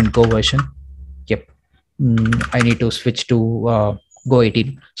a different Go version. Yep. I need to switch to Go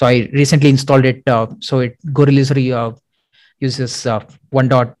 18. So I recently installed it. So Go Releaser uses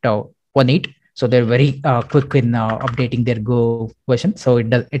 1.18. So they're very quick in updating their Go version. So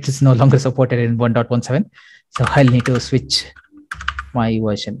it is no longer supported in 1.17. So I'll need to switch my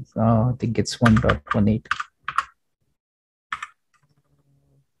version. I think it's 1.18.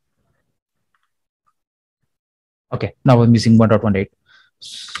 Okay, now I'm using 1.18.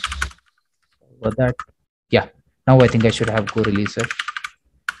 For that, yeah. Now I think I should have Go Releaser.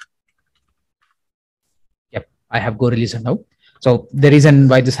 Yep, I have Go Releaser now. So the reason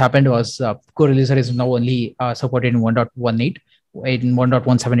why this happened was Go Releaser is now only supported in 1.18. In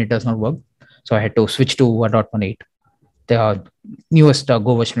 1.17, it does not work. So I had to switch to 1.18. The newest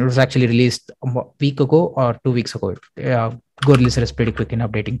Go version. It was actually released a week ago or 2 weeks ago. Go Releaser is pretty quick in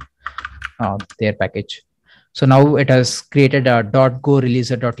updating their package. So now it has created a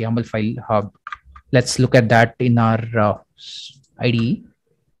 .go-releaser.yaml file. Let's look at that in our IDE.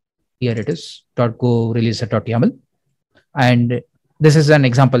 Here it is, .go-releaser.yaml. And this is an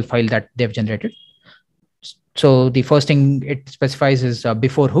example file that they've generated. So the first thing it specifies is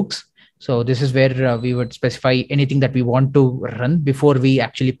before hooks. So this is where we would specify anything that we want to run before we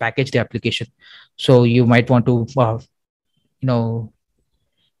actually package the application. So you might want to,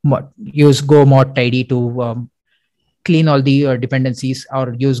 use go mod tidy to clean all the dependencies,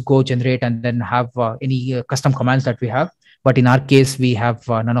 or use go generate and then have any custom commands that we have. But in our case, we have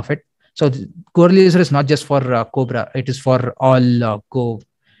none of it. So Go Releaser is not just for Cobra, it is for all Go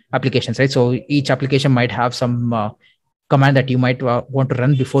applications, right? So each application might have some command that you might want to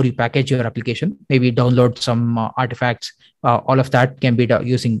run before you package your application. Maybe download some artifacts. All of that can be done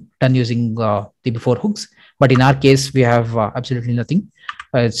using the before hooks. But in our case, we have absolutely nothing.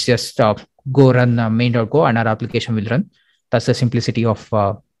 It's just go run main.go and our application will run. That's the simplicity of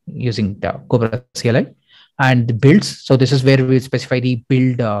using the Cobra CLI. And the builds. So this is where we specify the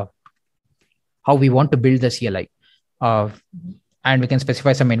build, how we want to build the CLI. And we can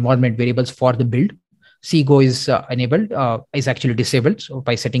specify some environment variables for the build. cgo is enabled, is actually disabled. So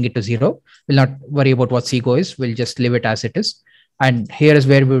by setting it to 0, we'll not worry about what cgo is. We'll just leave it as it is. And here is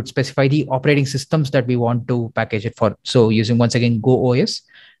where we would specify the operating systems that we want to package it for. So using, once again, Go OS,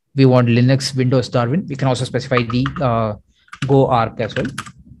 we want Linux, Windows, Darwin. We can also specify the Go Arc as well.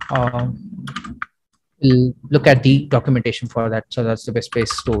 We'll look at the documentation for that. So that's the best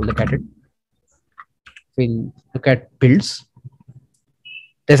place to look at it. We'll look at builds.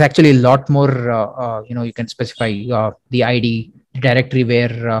 There's actually a lot more, you can specify the ID, the directory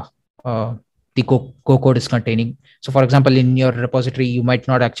where the Go code is containing. So for example, in your repository, you might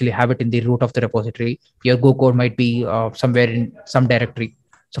not actually have it in the root of the repository. Your Go code might be somewhere in some directory.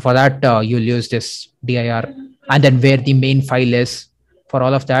 So for that, you'll use this dir, and then where the main file is. For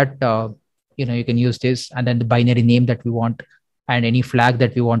all of that, you can use this, and then the binary name that we want, and any flag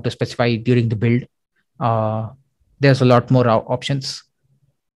that we want to specify during the build. There's a lot more options.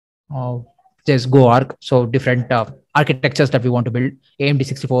 There's Go Arc, so different architectures that we want to build. AMD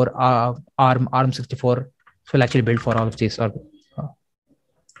 64, ARM 64. So we'll actually build for all of these.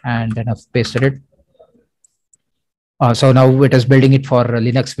 And then I've pasted it. So now it is building it for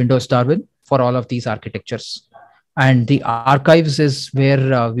Linux, Windows, Darwin for all of these architectures. And the archives is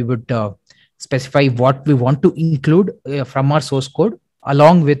where we would specify what we want to include from our source code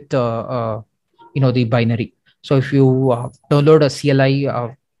along with the binary. So if you download a CLI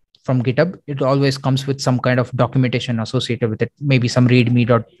from GitHub, it always comes with some kind of documentation associated with it, maybe some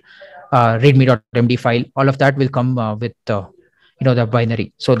readme.md file. All of that will come with the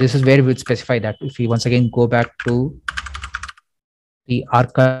binary. So this is where we would specify that. If we once again go back to the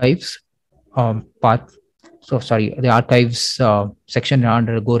archives path, so sorry, the archives section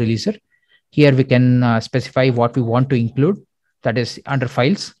under Go Releaser, here we can specify what we want to include. That is under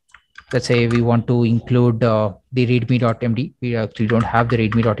files. Let's say we want to include the readme.md. We actually don't have the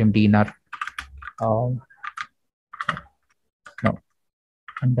readme.md in our no,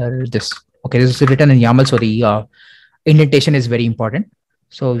 under this. Okay, this is written in YAML, so the indentation is very important.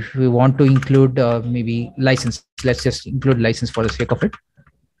 So if we want to include maybe license, let's just include license for the sake of it.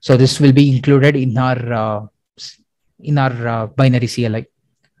 So this will be included in our binary CLI.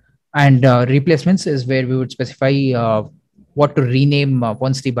 And replacements is where we would specify what to rename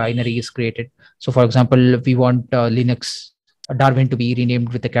once the binary is created. So for example, if we want Linux, Darwin to be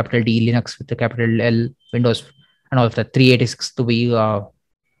renamed with the capital D, Linux with the capital L, Windows, and all of that, 386 to be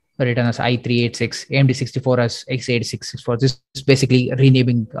written as i386, AMD 64 as x86. This is basically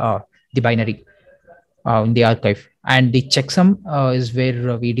renaming the binary in the archive. And the checksum is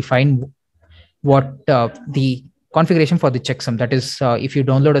where we define what the configuration for the checksum. That is, if you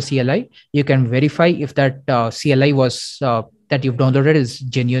download a CLI, you can verify if that CLI was that you've downloaded is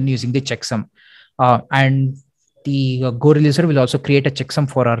genuine using the checksum. And the Go Releaser will also create a checksum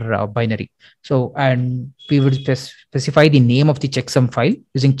for our binary. So, and we would specify the name of the checksum file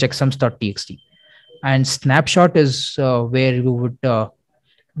using checksums.txt. And snapshot is where you would Go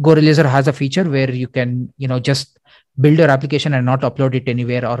Releaser has a feature where you can just build your application and not upload it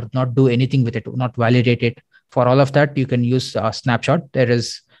anywhere or not do anything with it, not validate it. For all of that, you can use snapshot. There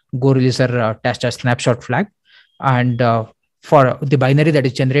is Go Releaser --snapshot flag. And for the binary that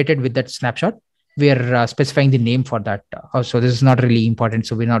is generated with that snapshot, we are specifying the name for that. So this is not really important.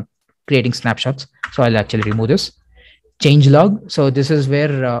 So we're not creating snapshots. So I'll actually remove this. Changelog. So this is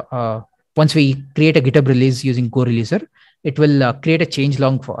where once we create a GitHub release using Go Releaser, it will create a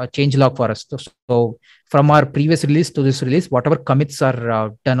changelog for us. So from our previous release to this release, whatever commits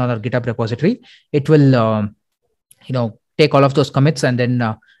are done on our GitHub repository, it will take all of those commits and then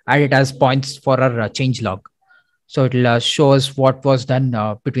add it as points for our changelog. So it will show us what was done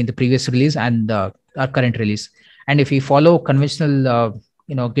between the previous release and our current release. And if we follow conventional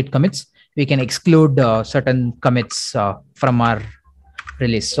Git commits, we can exclude certain commits from our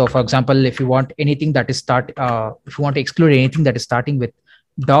release. So for example, if you want anything that is if you want to exclude anything that is starting with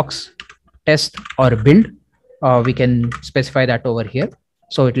docs, test, or build, we can specify that over here.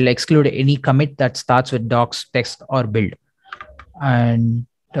 So it will exclude any commit that starts with docs, text, or build. And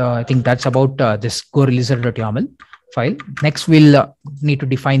I think that's about this Go Releaser.yaml file. Next, we'll need to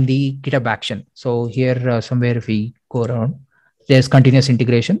define the GitHub action. So here somewhere if we go around, there's continuous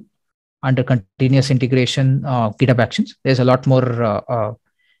integration. Under continuous integration, GitHub actions, there's a lot more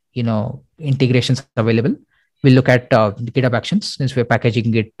integrations available. We'll look at the GitHub actions since we're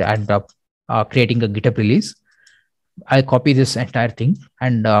packaging it and creating a GitHub release. I'll copy this entire thing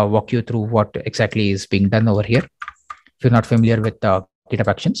and walk you through what exactly is being done over here. If you're not familiar with GitHub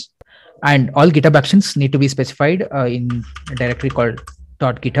Actions, and all GitHub Actions need to be specified in a directory called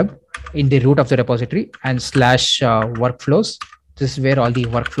 .github in the root of the repository and /workflows. This is where all the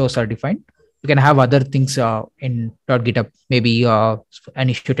workflows are defined. You can have other things in .github, maybe an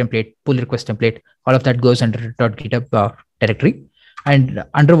issue template, pull request template. All of that goes under .github directory. And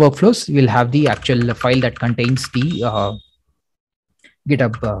under workflows, we'll have the actual file that contains the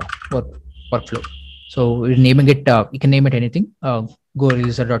GitHub workflow. So we're naming it, you can name it anything.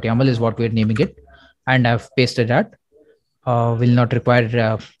 GoReleaser.yaml is what we're naming it. And I've pasted that. Will not require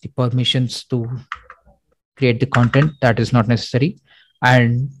the permissions to create the content. That is not necessary.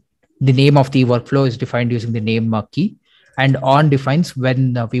 And the name of the workflow is defined using the name key. And on defines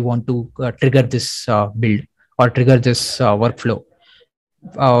when we want to trigger this build or trigger this workflow.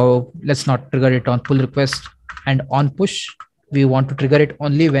 Let's not trigger it on pull request, and on push we want to trigger it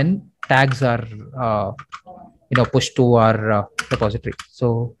only when tags are pushed to our repository.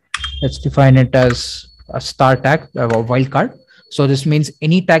 So let's define it as a star tag, a wildcard. So this means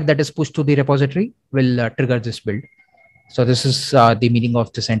any tag that is pushed to the repository will trigger this build. So this is the meaning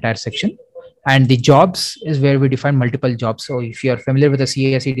of this entire section. And the jobs is where we define multiple jobs. So if you are familiar with the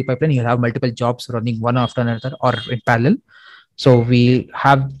CI/CD pipeline, you'll have multiple jobs running one after another or in parallel. So we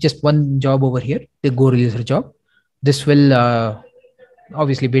have just one job over here, the GoReleaser job. This will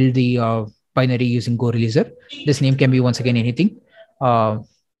obviously build the binary using GoReleaser. This name can be once again anything.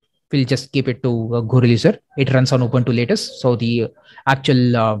 We'll just keep it to GoReleaser. It runs on Ubuntu latest. So the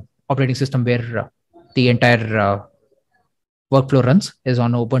actual operating system where the entire workflow runs is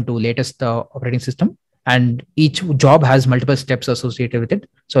on Ubuntu latest operating system. And each job has multiple steps associated with it.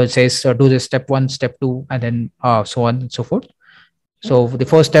 So it says do this step 1, step 2, and then so on and so forth. So the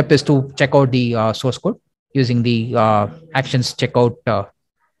first step is to check out the source code using the actions checkout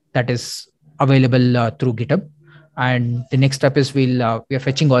that is available through GitHub. And the next step is we are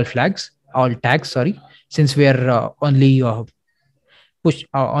fetching all tags, sorry, since we are only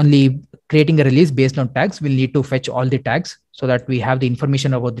creating a release based on tags. We'll need to fetch all the tags so that we have the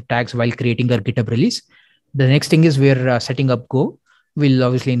information about the tags while creating our GitHub release. The next thing is we're setting up Go. We'll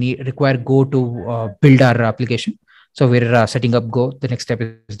obviously require Go to build our application. So we're setting up Go. The next step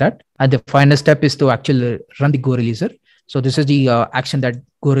is that. And the final step is to actually run the Go releaser. So this is the action that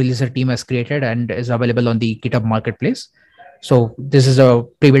Go releaser team has created and is available on the GitHub marketplace. So this is a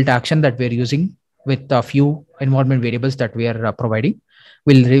pre-built action that we're using with a few environment variables that we are providing.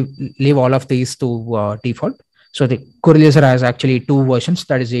 We'll leave all of these to default. So the Go releaser has actually 2 versions.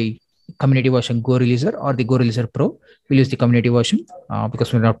 That is a community version Go releaser or the Go releaser Pro. We'll use the community version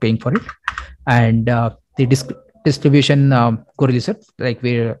because we're not paying for it. And the distribution Go releaser, like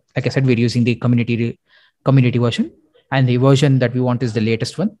I said, we're using the community version, and the version that we want is the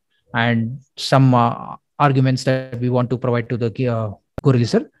latest one, and some arguments that we want to provide to the Go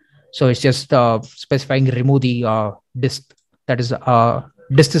releaser. So it's just specifying remove the dist. That is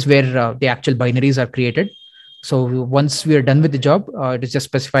dist is where the actual binaries are created. So once we are done with the job, it is just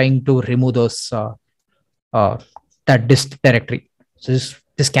specifying to remove those that dist directory. So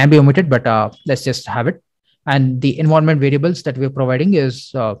this can be omitted, but let's just have it. And the environment variables that we're providing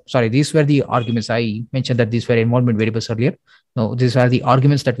is, these were the arguments. I mentioned that these were environment variables earlier. No, these are the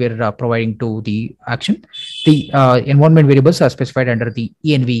arguments that we're providing to the action. The environment variables are specified under the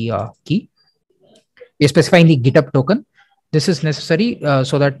env key. We're specifying the GitHub token. This is necessary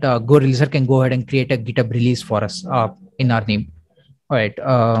so that Go releaser can go ahead and create a GitHub release for us in our name. All right,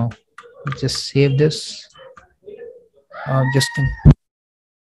 just save this. Just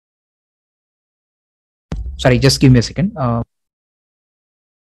give me a second.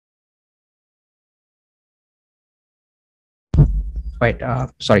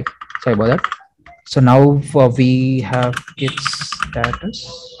 Sorry about that. So now we have git status.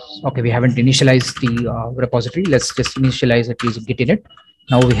 Okay, we haven't initialized the repository. Let's just initialize it using git init.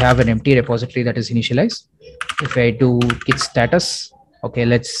 Now we have an empty repository that is initialized. If I do git status, okay,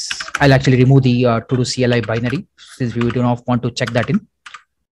 I'll actually remove the to-do CLI binary since we do not want to check that in.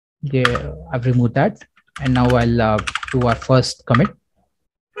 Yeah, I've removed that. And now I'll do our first commit.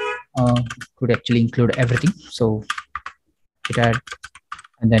 Could actually include everything. So git add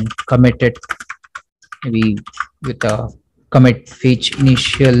and then commit it maybe with a commit fetch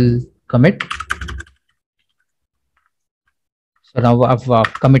initial commit. So now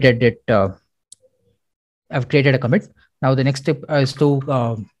I've committed it. I've created a commit. Now the next step is to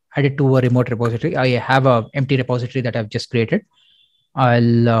add it to a remote repository. I have an empty repository that I've just created.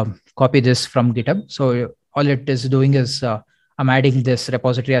 I'll copy this from GitHub. So all it is doing is I'm adding this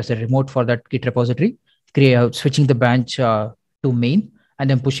repository as a remote for that Git repository. switching the branch to main and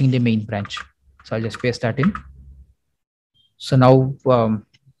then pushing the main branch. So I'll just paste that in. So now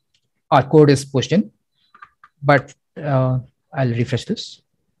our code is pushed in, but I'll refresh this.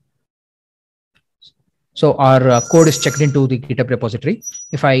 So our code is checked into the GitHub repository.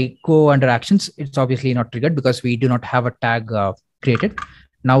 If I go under actions, it's obviously not triggered because we do not have a tag created.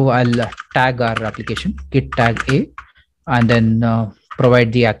 Now I'll tag our application, git tag A, and then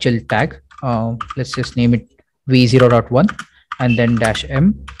provide the actual tag. Let's just name it v0.1 and then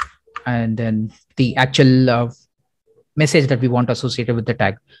 -m, and then the actual message that we want associated with the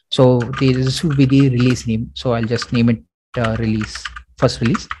tag. So this will be the release name. So I'll just name it release, first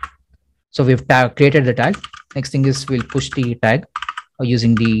release. So we've created the tag. Next thing is we'll push the tag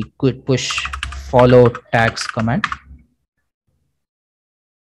using the git push follow tags command.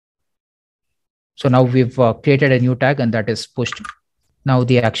 So now we've created a new tag and that is pushed. Now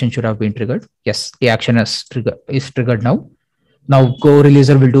the action should have been triggered. Yes, the action is triggered now. Now Go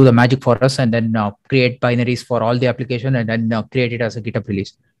releaser will do the magic for us and then create binaries for all the application and then create it as a GitHub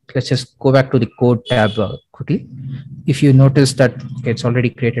release. Let's just go back to the code tab quickly. If you notice that it's already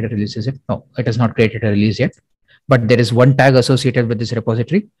created a release, is it? No, it has not created a release yet, but there is one tag associated with this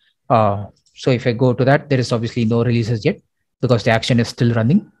repository. So if I go to that, there is obviously no releases yet because the action is still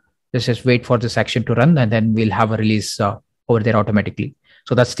running. Let's just wait for this action to run and then we'll have a release over there automatically.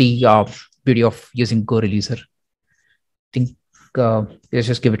 So that's the beauty of using Go releaser. I think let's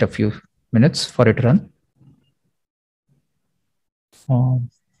just give it a few minutes for it to run.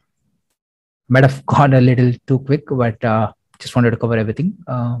 Might have gone a little too quick, but just wanted to cover everything.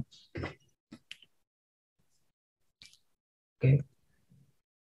 Okay.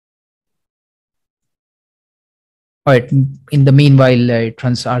 All right. In the meanwhile, it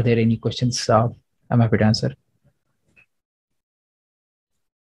runs. Are there any questions? I'm happy to answer.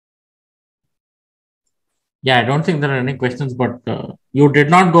 Yeah, I don't think there are any questions, but you did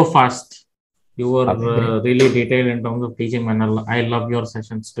not go fast. You were really detailed in terms of teaching, man. I love your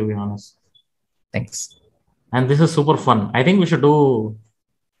sessions, to be honest. Thanks. And this is super fun. I think we should do.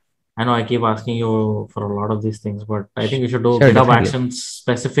 I know I keep asking you for a lot of these things, but I think we should do GitHub Actions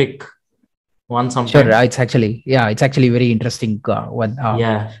specific one sometime. Sure, it's actually very interesting one.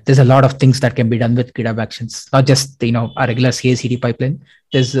 Yeah, there's a lot of things that can be done with GitHub Actions, not just a regular CI/CD pipeline.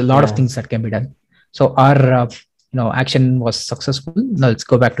 There's a lot of things that can be done. So our action was successful. Now let's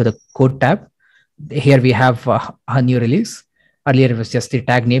go back to the code tab. Here we have a new release. Earlier it was just the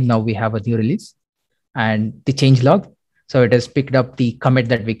tag name. Now we have a new release and the change log. So it has picked up the commit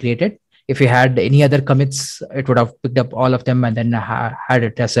that we created. If you had any other commits, it would have picked up all of them and then had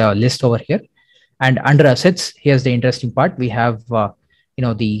it as a list over here. And under assets, here's the interesting part. We have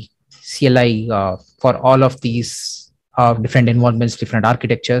the CLI for all of these different environments, different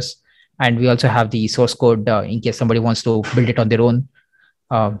architectures. And we also have the source code in case somebody wants to build it on their own.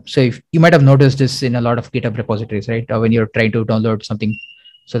 So if you might have noticed this in a lot of GitHub repositories, right? When you're trying to download something.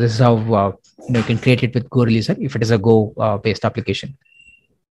 So this is how you can create it with Go releaser if it is a Go based application.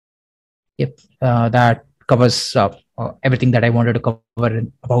 Yep, that covers everything that I wanted to cover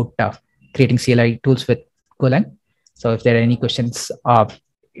about creating CLI tools with Golang. So if there are any questions,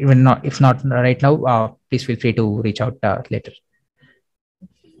 if not right now, please feel free to reach out later.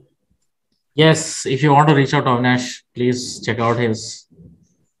 Yes, if you want to reach out to Avinash, please check out his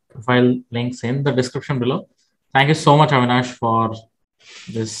profile links in the description below. Thank you so much, Avinash, for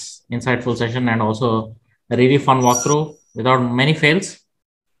this insightful session and also a really fun walkthrough without many fails.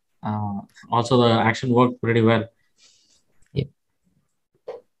 Also, the action worked pretty well. Yeah.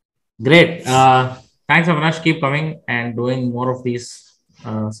 Great. Thanks, Avinash. Keep coming and doing more of these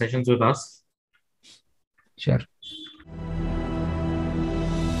sessions with us. Sure.